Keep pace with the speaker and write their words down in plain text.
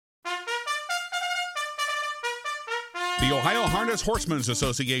The Ohio Harness Horsemen's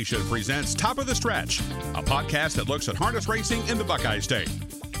Association presents Top of the Stretch, a podcast that looks at harness racing in the Buckeye State.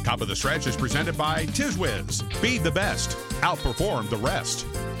 Top of the Stretch is presented by Tiz Wiz. Be the best. Outperform the rest.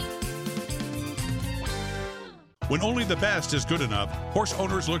 When only the best is good enough, horse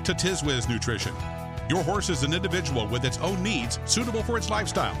owners look to Tiz Wiz Nutrition. Your horse is an individual with its own needs suitable for its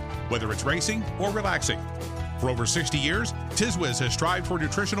lifestyle, whether it's racing or relaxing. For over 60 years, Tiz Wiz has strived for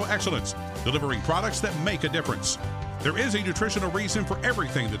nutritional excellence, delivering products that make a difference. There is a nutritional reason for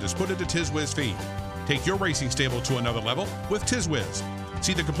everything that is put into Tiz Wiz feed. Take your racing stable to another level with Tiz Wiz.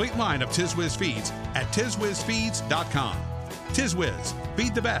 See the complete line of Tiz Wiz feeds at tizwizfeeds.com. Tiz Wiz,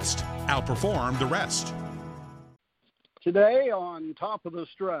 feed the best, outperform the rest. Today on Top of the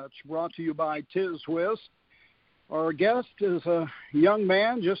Stretch, brought to you by Tiz Wiz, our guest is a young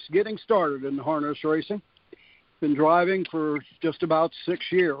man just getting started in harness racing. Been driving for just about 6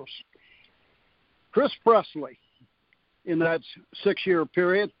 years. Chris Presley, in that 6-year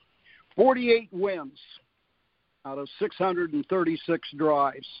period, 48 wins out of 636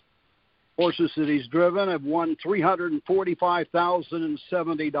 drives. Horses that he's driven have won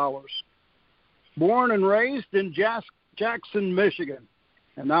 $345,070. Born and raised in Jackson, Michigan,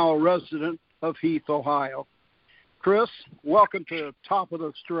 and now a resident of Heath, Ohio. Chris, welcome to Top of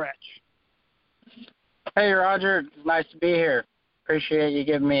the Stretch. Hey, Roger. It's nice to be here. Appreciate you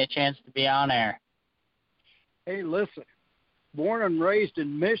giving me a chance to be on air. Hey, listen, born and raised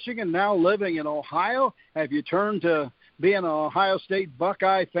in Michigan, now living in Ohio. Have you turned to being an Ohio State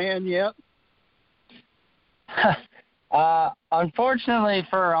Buckeye fan yet? Unfortunately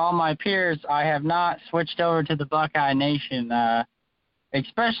for all my peers, I have not switched over to the Buckeye Nation,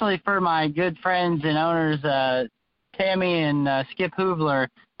 especially for my good friends and owners, Tammy and Skip Hoovler.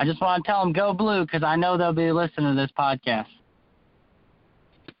 I just want to tell them go blue because I know they'll be listening to this podcast.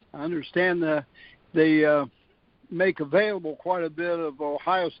 I understand they make available quite a bit of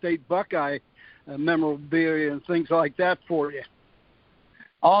Ohio State Buckeye memorabilia and things like that for you.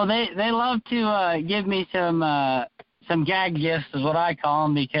 Oh, they love to give me some gag gifts is what I call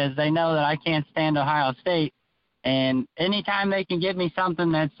them because they know that I can't stand Ohio State. And anytime they can give me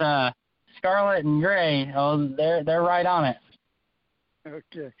something that's scarlet and gray, they're right on it.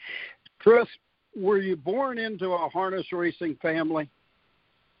 Okay. Chris, were you born into a harness racing family?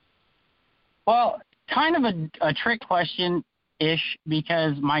 Well, kind of a trick question-ish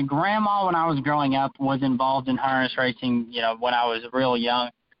because my grandma, when I was growing up, was involved in harness racing, when I was real young.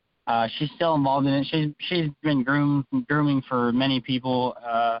 She's still involved in it. She's been grooming for many people.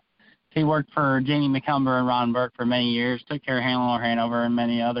 She worked for Jamie McCumber and Ron Burke for many years, took care of Hanover and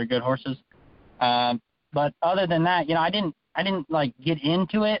many other good horses. But other than that, I didn't like get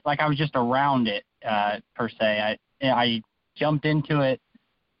into it. Like I was just around it, per se. I jumped into it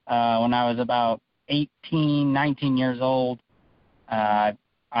when I was about 18, 19 years old. I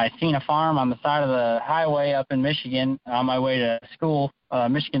seen a farm on the side of the highway up in Michigan on my way to school,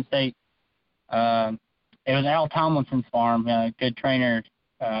 Michigan State. It was Al Tomlinson's farm, good trainer,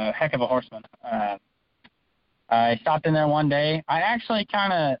 heck of a horseman. I stopped in there one day. I actually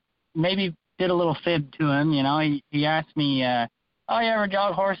kind of maybe did a little fib to him, He asked me, oh, you ever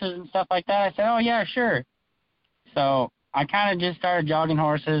jog horses and stuff like that? I said, oh, yeah, sure. So I kind of just started jogging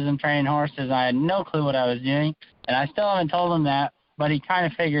horses and training horses. I had no clue what I was doing, and I still haven't told him that, but he kind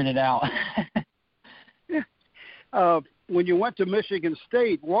of figured it out. When you went to Michigan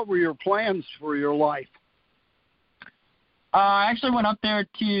State, what were your plans for your life? I actually went up there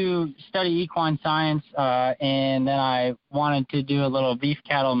to study equine science, and then I wanted to do a little beef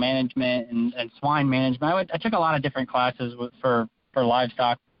cattle management and swine management. I took a lot of different classes for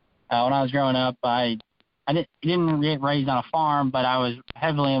livestock. When I was growing up, I didn't get raised on a farm, but I was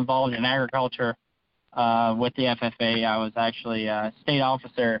heavily involved in agriculture with the FFA. I was actually a state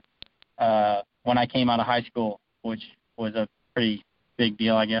officer when I came out of high school, which was a pretty big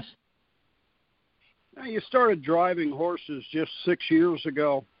deal, I guess. Now, you started driving horses just 6 years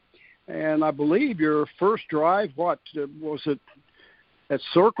ago, and I believe your first drive, was it at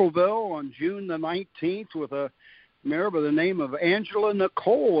Circleville on June the 19th with a mare by the name of Angela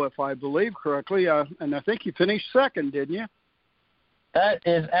Nicole, if I believe correctly, and I think you finished second, didn't you? That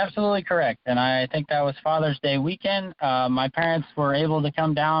is absolutely correct, and I think that was Father's Day weekend. My parents were able to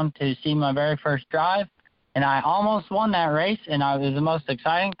come down to see my very first drive, and I almost won that race, and it was the most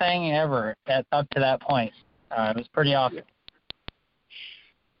exciting thing ever up to that point. It was pretty awesome.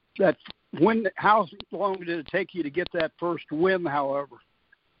 How long did it take you to get that first win, however?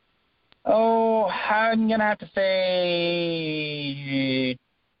 Oh, I'm going to have to say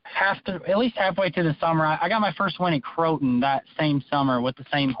at least halfway through the summer. I got my first win at Croton that same summer with the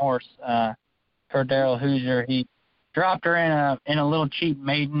same horse for Daryl Hoosier. dropped her in a little cheap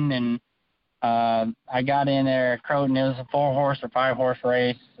maiden, and I got in there at Croton. It was a 4-horse or 5-horse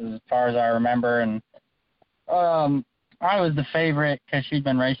race as far as I remember, and I was the favorite because she'd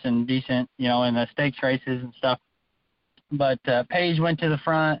been racing decent, in the stakes races and stuff. But Paige went to the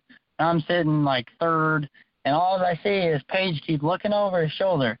front. I'm sitting like third, and all I see is Paige keep looking over his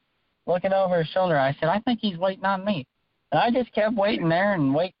shoulder. I said, I think he's waiting on me. And I just kept waiting there.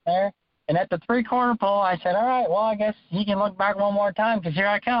 And at the 3/4 pole, I said, all right, well, I guess he can look back one more time because here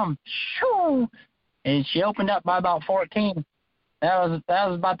I come. Shoo! And she opened up by about 14. That was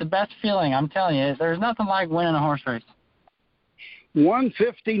about the best feeling, I'm telling you. There's nothing like winning a horse race.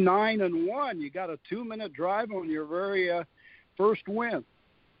 159-1. You got a 2-minute drive on your very first win.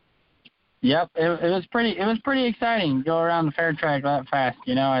 Yep, it was pretty exciting to go around the fair track that fast.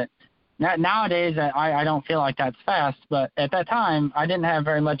 Nowadays I don't feel like that's fast, but at that time I didn't have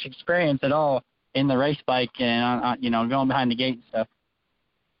very much experience at all in the race bike and going behind the gate and stuff.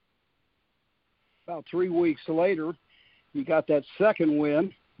 About 3 weeks later, you got that second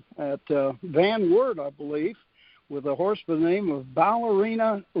win at Van Wert, I believe, with a horse by the name of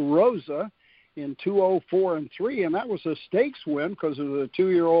Ballerina Rosa in 2:04.3, and that was a stakes win because it was a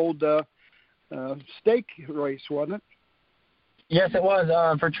 2-year-old stake race, wasn't it? Yes, it was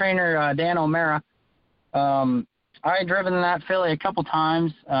for trainer Dan O'Mara. I had driven that filly a couple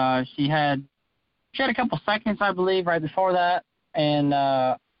times. She had a couple seconds, I believe, right before that, and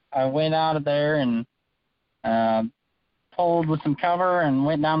I went out of there and pulled with some cover and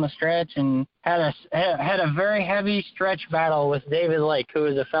went down the stretch and had a very heavy stretch battle with David Lake, who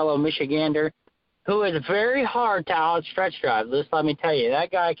is a fellow Michigander, who is very hard to outstretch drive. Just let me tell you, that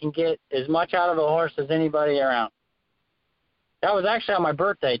guy can get as much out of a horse as anybody around. That was actually on my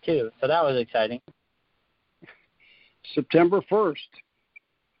birthday, too, so that was exciting. September 1st.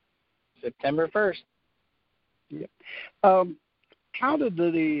 September 1st. Yeah. How did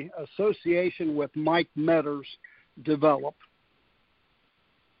the association with Mike Metters develop?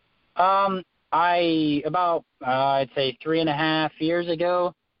 I'd say 3.5 years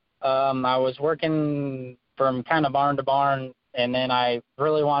ago, I was working from kind of barn to barn, and then I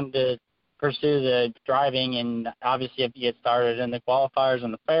really wanted to pursue the driving, and obviously if you get started in the qualifiers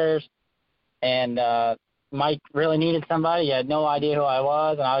and the fairs, and Mike really needed somebody. He had no idea who I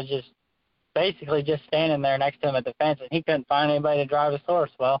was, and I was just basically just standing there next to him at the fence, and he couldn't find anybody to drive his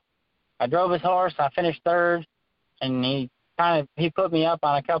horse. Well, I drove his horse. I finished third, and he put me up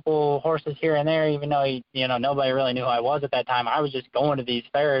on a couple horses here and there, even though nobody really knew who I was at that time. I was just going to these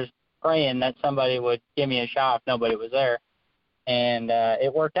fairs praying that somebody would give me a shot if nobody was there. And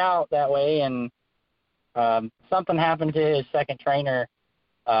it worked out that way, and something happened to his second trainer,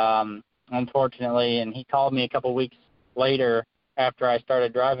 unfortunately, and he called me a couple weeks later after I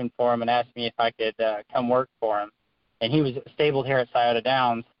started driving for him and asked me if I could come work for him. And he was stabled here at Scioto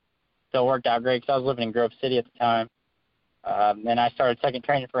Downs, so it worked out great because I was living in Grove City at the time. And I started second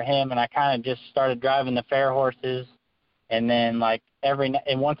training for him, and I kind of just started driving the fair horses. And then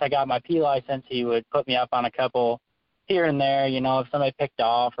once I got my P license, he would put me up on a couple here and there, if somebody picked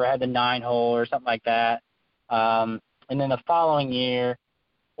off or had the 9-hole or something like that. And then the following year,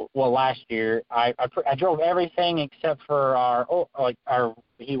 last year, I drove everything except for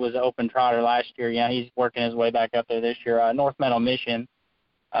he was an open trotter last year. He's working his way back up there this year. North Meadow Mission.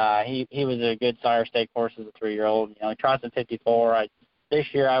 He was a good sire stake horse as a 3-year-old. He trots in 54. This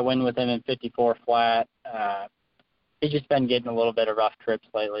year I win with him in 54 flat. He's just been getting a little bit of rough trips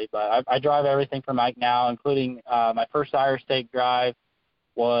lately, but I drive everything for Mike now, including my first sire stake drive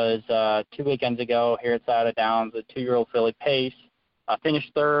was 2 weekends ago here at Scioto Downs, a 2-year-old filly Pace. I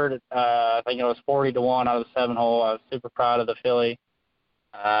finished third. I think it was 40-1 out of the 7-hole. I was super proud of the filly.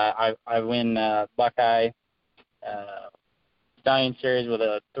 I win Buckeye Stallion Series with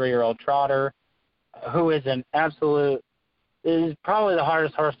a 3-year-old trotter, who is is probably the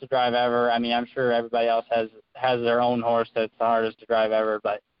hardest horse to drive ever. I mean, I'm sure everybody else has their own horse that's the hardest to drive ever,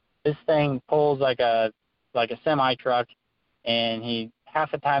 but this thing pulls like a semi truck, and he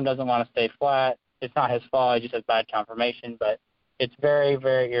half the time doesn't want to stay flat. It's not his fault. He just has bad conformation, but it's very,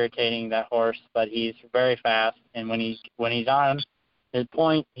 very irritating, that horse. But he's very fast, and when he's on his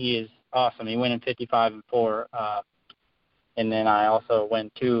point, he is awesome. He went in 55-4. And then I also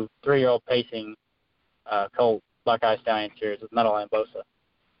win 2 3-year-old pacing colt Buckeye Stallion Series with Meadowland Bosa.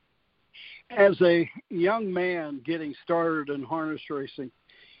 As a young man getting started in harness racing,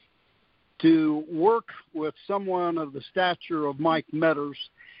 to work with someone of the stature of Mike Metters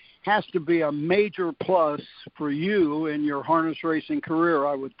has to be a major plus for you in your harness racing career,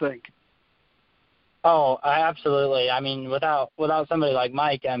 I would think. Oh, absolutely. I mean, without somebody like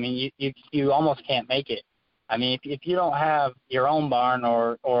Mike, I mean, you almost can't make it. I mean, if you don't have your own barn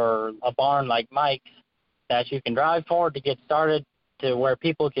or a barn like Mike's that you can drive for to get started, to where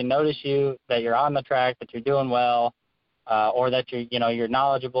people can notice you, that you're on the track, that you're doing well, or that you're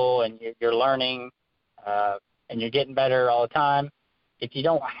knowledgeable and you're learning, and you're getting better all the time. If you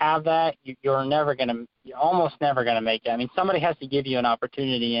don't have that, you're almost never gonna make it. I mean, somebody has to give you an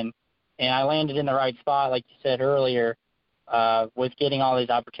opportunity, and I landed in the right spot, like you said earlier, with getting all these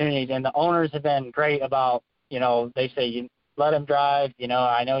opportunities. And the owners have been great about, they say, you let him drive.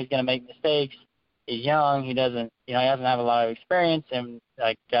 I know he's gonna make mistakes. He's young. He doesn't, he doesn't have a lot of experience. And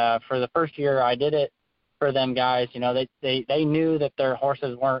for the first year I did it for them guys, they knew that their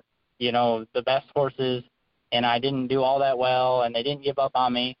horses weren't, the best horses, and I didn't do all that well, and they didn't give up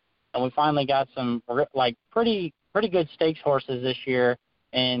on me. And we finally got some pretty good stakes horses this year.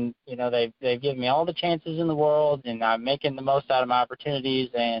 And, they've given me all the chances in the world, and I'm making the most out of my opportunities,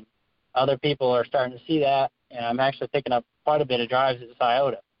 and other people are starting to see that. And I'm actually picking up quite a bit of drives at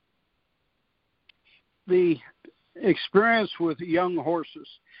Scioto. The experience with young horses.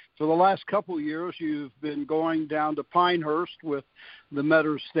 For the last couple of years, you've been going down to Pinehurst with the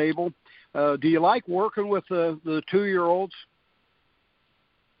Metters stable. Do you like working with the 2-year-olds?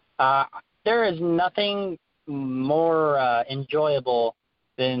 There is nothing more enjoyable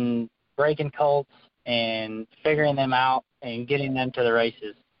than breaking colts and figuring them out and getting them to the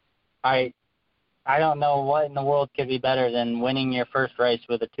races. I don't know what in the world could be better than winning your first race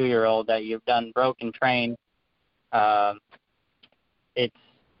with a 2-year-old that you've done broken train.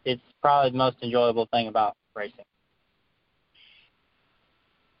 It's probably the most enjoyable thing about racing.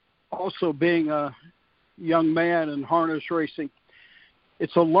 Also, being a young man in harness racing,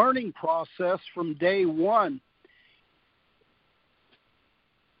 it's a learning process from day one.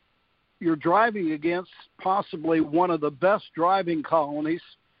 You're driving against possibly one of the best driving colonies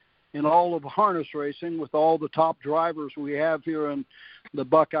in all of harness racing, with all the top drivers we have here in the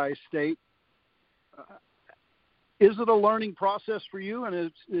Buckeye State. Is it a learning process for you, and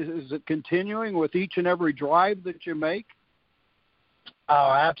is it continuing with each and every drive that you make?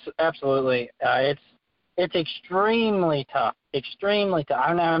 Oh, absolutely. It's extremely tough. Extremely tough.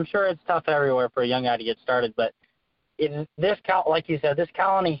 I'm sure it's tough everywhere for a young guy to get started, but in this, like you said, this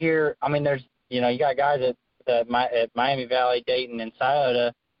colony here, I mean, there's, you got guys at Miami Valley, Dayton, and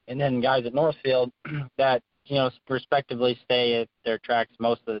Scioto, and then guys at Northfield that, respectively stay at their tracks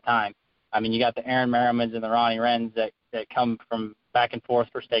most of the time. I mean, you got the Aaron Merrimans and the Ronnie Wrens that come from back and forth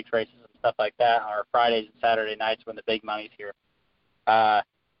for stakes races and stuff like that, or Fridays and Saturday nights when the big money's here.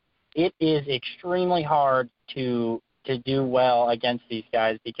 It is extremely hard to do well against these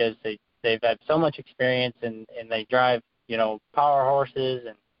guys because they've had so much experience and they drive, power horses,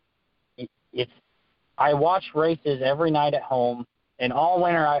 and I watch races every night at home, and all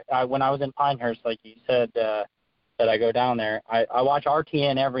winter when I was in Pinehurst, like you said, that I go down there, I watch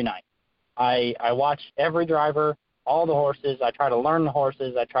RTN every night. I watch every driver, all the horses. I try to learn the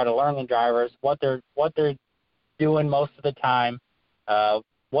horses. I try to learn the drivers, what they're doing most of the time,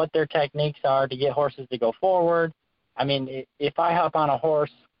 what their techniques are to get horses to go forward. I mean, if I hop on a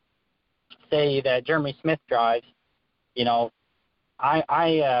horse, say that Jeremy Smith drives,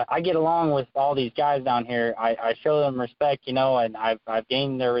 I get along with all these guys down here. I show them respect, and I've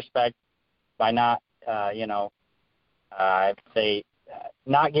gained their respect by not, I'd say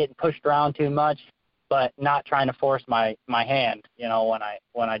not getting pushed around too much, but not trying to force my hand,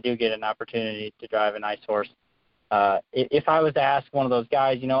 when I do get an opportunity to drive a nice horse. If I was to ask one of those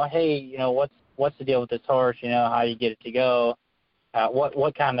guys, hey, what's the deal with this horse? How do you get it to go?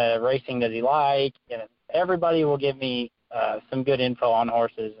 What kind of racing does he like? Everybody will give me some good info on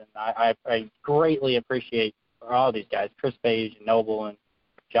horses, and I greatly appreciate all these guys, Chris Page and Noble and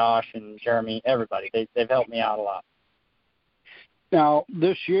Josh and Jeremy, everybody. They've helped me out a lot. Now,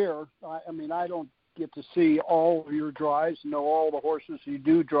 this year, I don't get to see all of your drives, know all the horses you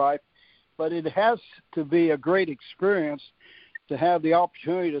do drive, but it has to be a great experience to have the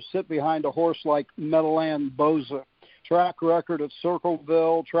opportunity to sit behind a horse like Meadowland Boza. Track record at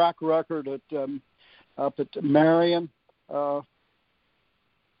Circleville, track record up at Marion. Tell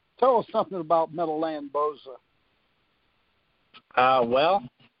us something about Meadowland Boza. Well,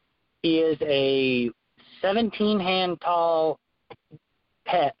 he is a 17-hand tall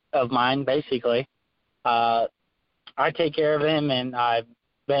pet of mine, basically. I take care of him, and I've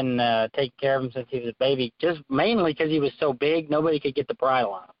been taking care of him since he was a baby, just mainly because he was so big, nobody could get the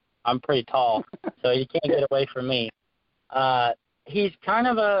bridle on him. I'm pretty tall, so he can't get away from me. He's kind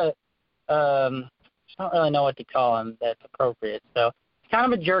of I don't really know what to call him that's appropriate. So he's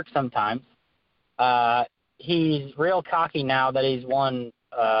kind of a jerk sometimes. He's real cocky now that he's won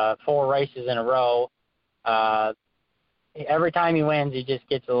 4 races in a row. Every time he wins, he just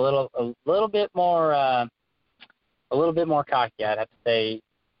gets a little bit more cocky. I'd have to say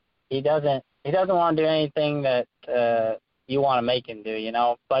he doesn't want to do anything that you want to make him do, you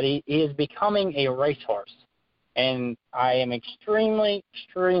know. But he is becoming a racehorse, and I am extremely,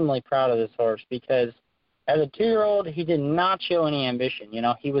 extremely proud of this horse because as a 2-year-old, he did not show any ambition. You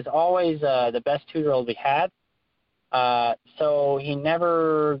know, he was always the best 2-year-old we had. So he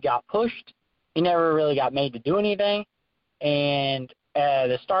never got pushed. He never really got made to do anything. And at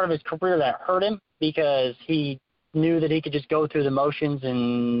the start of his career, that hurt him because he knew that he could just go through the motions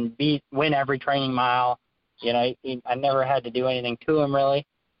and win every training mile. You know, I never had to do anything to him, really.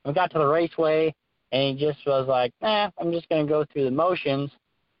 We got to the raceway, and he just was like, I'm just going to go through the motions.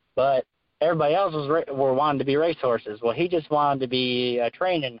 But everybody else were wanting to be racehorses. Well, he just wanted to be a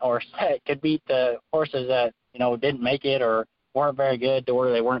training horse that could beat the horses that, you know, didn't make it or weren't very good to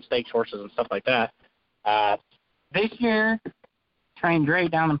where they weren't stakes horses and stuff like that. This year, trained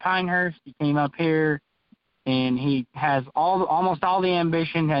great down in Pinehurst. He came up here, and he has almost all the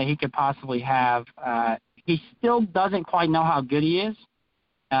ambition that he could possibly have. He still doesn't quite know how good he is.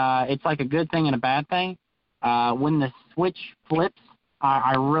 It's like a good thing and a bad thing. When the switch flips,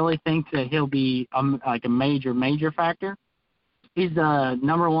 I really think that he'll be like a major, major factor. He's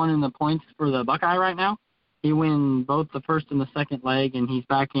number 1 in the points for the Buckeye right now. He won both the first and the second leg, and he's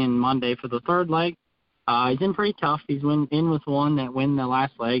back in Monday for the third leg. He's in pretty tough. He's in with one that win the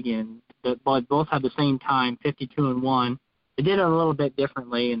last leg, and but both had the same time, 52-1. They did it a little bit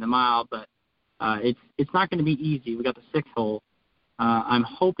differently in the mile, but it's not going to be easy. We got the 6th hole. I'm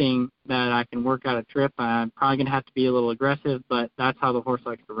hoping that I can work out a trip. I'm probably going to have to be a little aggressive, but that's how the horse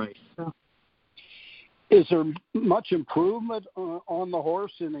likes to race. So. Is there much improvement on the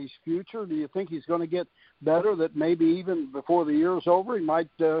horse in his future? Do you think he's going to get better, that maybe even before the year's over he might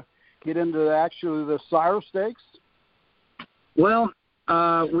get into actually the Sire Stakes? Well,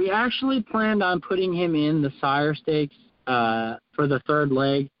 we actually planned on putting him in the Sire Stakes for the third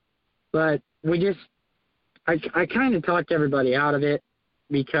leg, but I kind of talked everybody out of it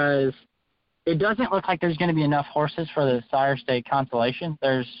because it doesn't look like there's going to be enough horses for the Sire State Consolation.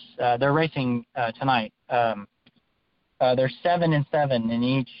 They're racing tonight. There's 7 and 7 in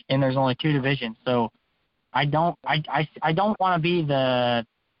each, and there's only 2 divisions. So I don't want to be the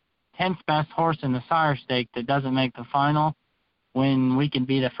 10th best horse in the Sire Stake that doesn't make the final when we can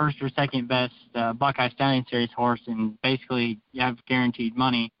be the first or second best Buckeye Stallion Series horse and basically have guaranteed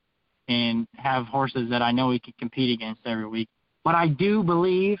money and have horses that I know we can compete against every week. But I do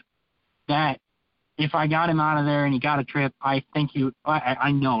believe that if I got him out of there and he got a trip, I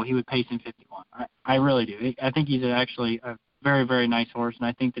know he would pace in 51. I really do. I think he's actually a very, very nice horse, and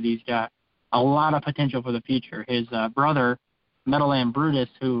I think that he's got a lot of potential for the future. His brother, Meadowland Brutus,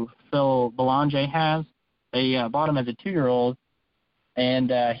 who Phil Belanger has, they bought him as a 2-year-old,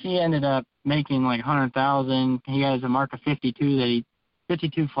 and he ended up making like $100,000. He has a mark of 52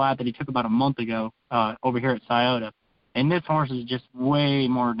 flat that he took about a month ago over here at Scioto. And this horse is just way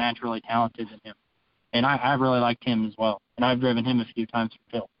more naturally talented than him. And I really liked him as well. And I've driven him a few times for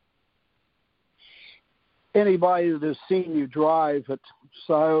Phil. Anybody that has seen you drive at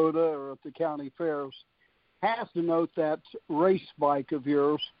Scioto or at the county fairs has to note that race bike of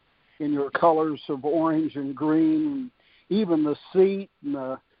yours in your colors of orange and green, even the seat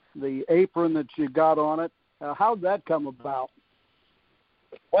and the apron that you got on it. How did that come about?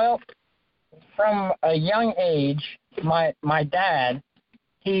 Well, from a young age, my dad,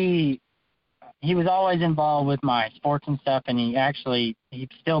 he was always involved with my sports and stuff, and he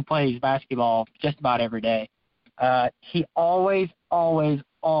still plays basketball just about every day. He always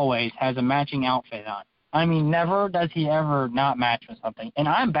has a matching outfit on. I mean, never does he ever not match with something. And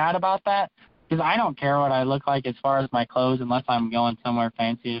I'm bad about that because I don't care what I look like as far as my clothes unless I'm going somewhere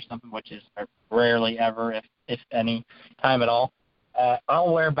fancy or something, which is rarely ever, if any time at all.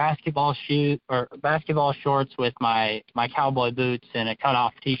 I'll wear basketball shorts with my cowboy boots and a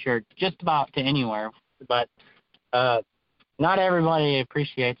cutoff T-shirt just about to anywhere. But not everybody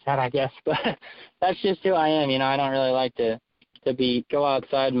appreciates that, I guess. But that's just who I am. You know, I don't really like to go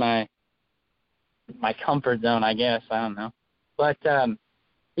outside my comfort zone, I guess. I don't know. But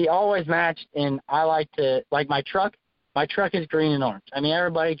he always matched, and I like my truck. My truck is green and orange. I mean,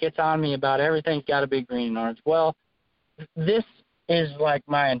 everybody gets on me about everything's got to be green and orange. Well, this is like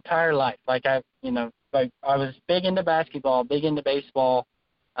my entire life. I was big into basketball, big into baseball,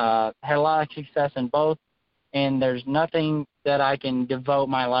 had a lot of success in both, and there's nothing that I can devote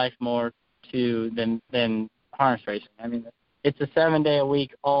my life more to than harness racing. I mean, it's a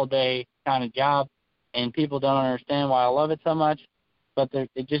 7-day-a-week, all-day kind of job, and people don't understand why I love it so much.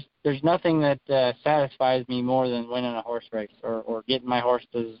 there's nothing that satisfies me more than winning a horse race or getting my horse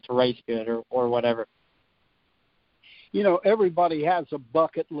to race good or whatever. You know, everybody has a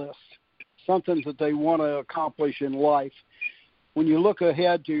bucket list, something that they want to accomplish in life. When you look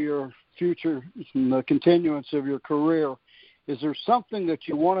ahead to your future and the continuance of your career, is there something that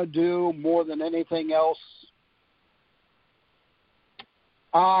you want to do more than anything else?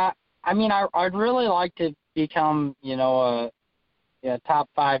 I mean, I'd really like to become, you know, a top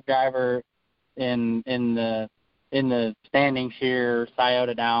 5 driver in the standings here,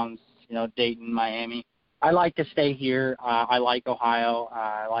 Scioto Downs, you know, Dayton, Miami. I like to stay here. I like Ohio.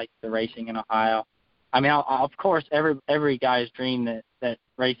 I like the racing in Ohio. I mean, of course, every guy's dream that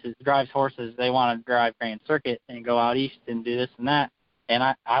drives horses, they want to drive Grand Circuit and go out east and do this and that. And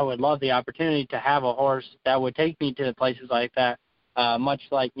I would love the opportunity to have a horse that would take me to places like that. Much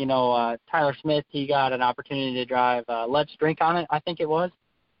like, you know, Tyler Smith, he got an opportunity to drive Let's Drink on It, I think it was,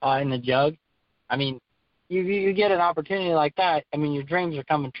 in the Jug. I mean, you get an opportunity like that, I mean, your dreams are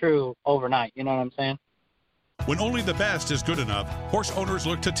coming true overnight. You know what I'm saying? When only the best is good enough, horse owners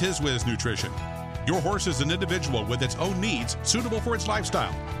look to Tiz Wiz Nutrition. Your horse is an individual with its own needs suitable for its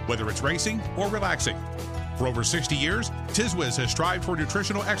lifestyle, whether it's racing or relaxing. For over 60 years, Tiz Wiz has strived for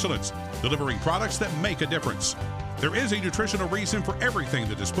nutritional excellence, delivering products that make a difference. There is a nutritional reason for everything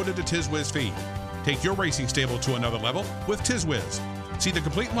that is put into Tiz Wiz feed. Take your racing stable to another level with Tiz Wiz. See the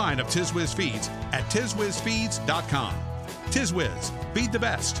complete line of Tiz Wiz feeds at tizwizfeeds.com. Tiz Wiz, feed the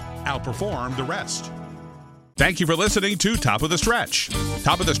best, outperform the rest. Thank you for listening to Top of the Stretch.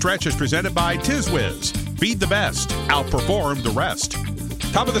 Top of the Stretch is presented by Tiz Wiz. Feed the best, outperform the rest.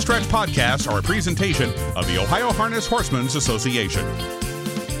 Top of the Stretch podcasts are a presentation of the Ohio Harness Horsemen's Association.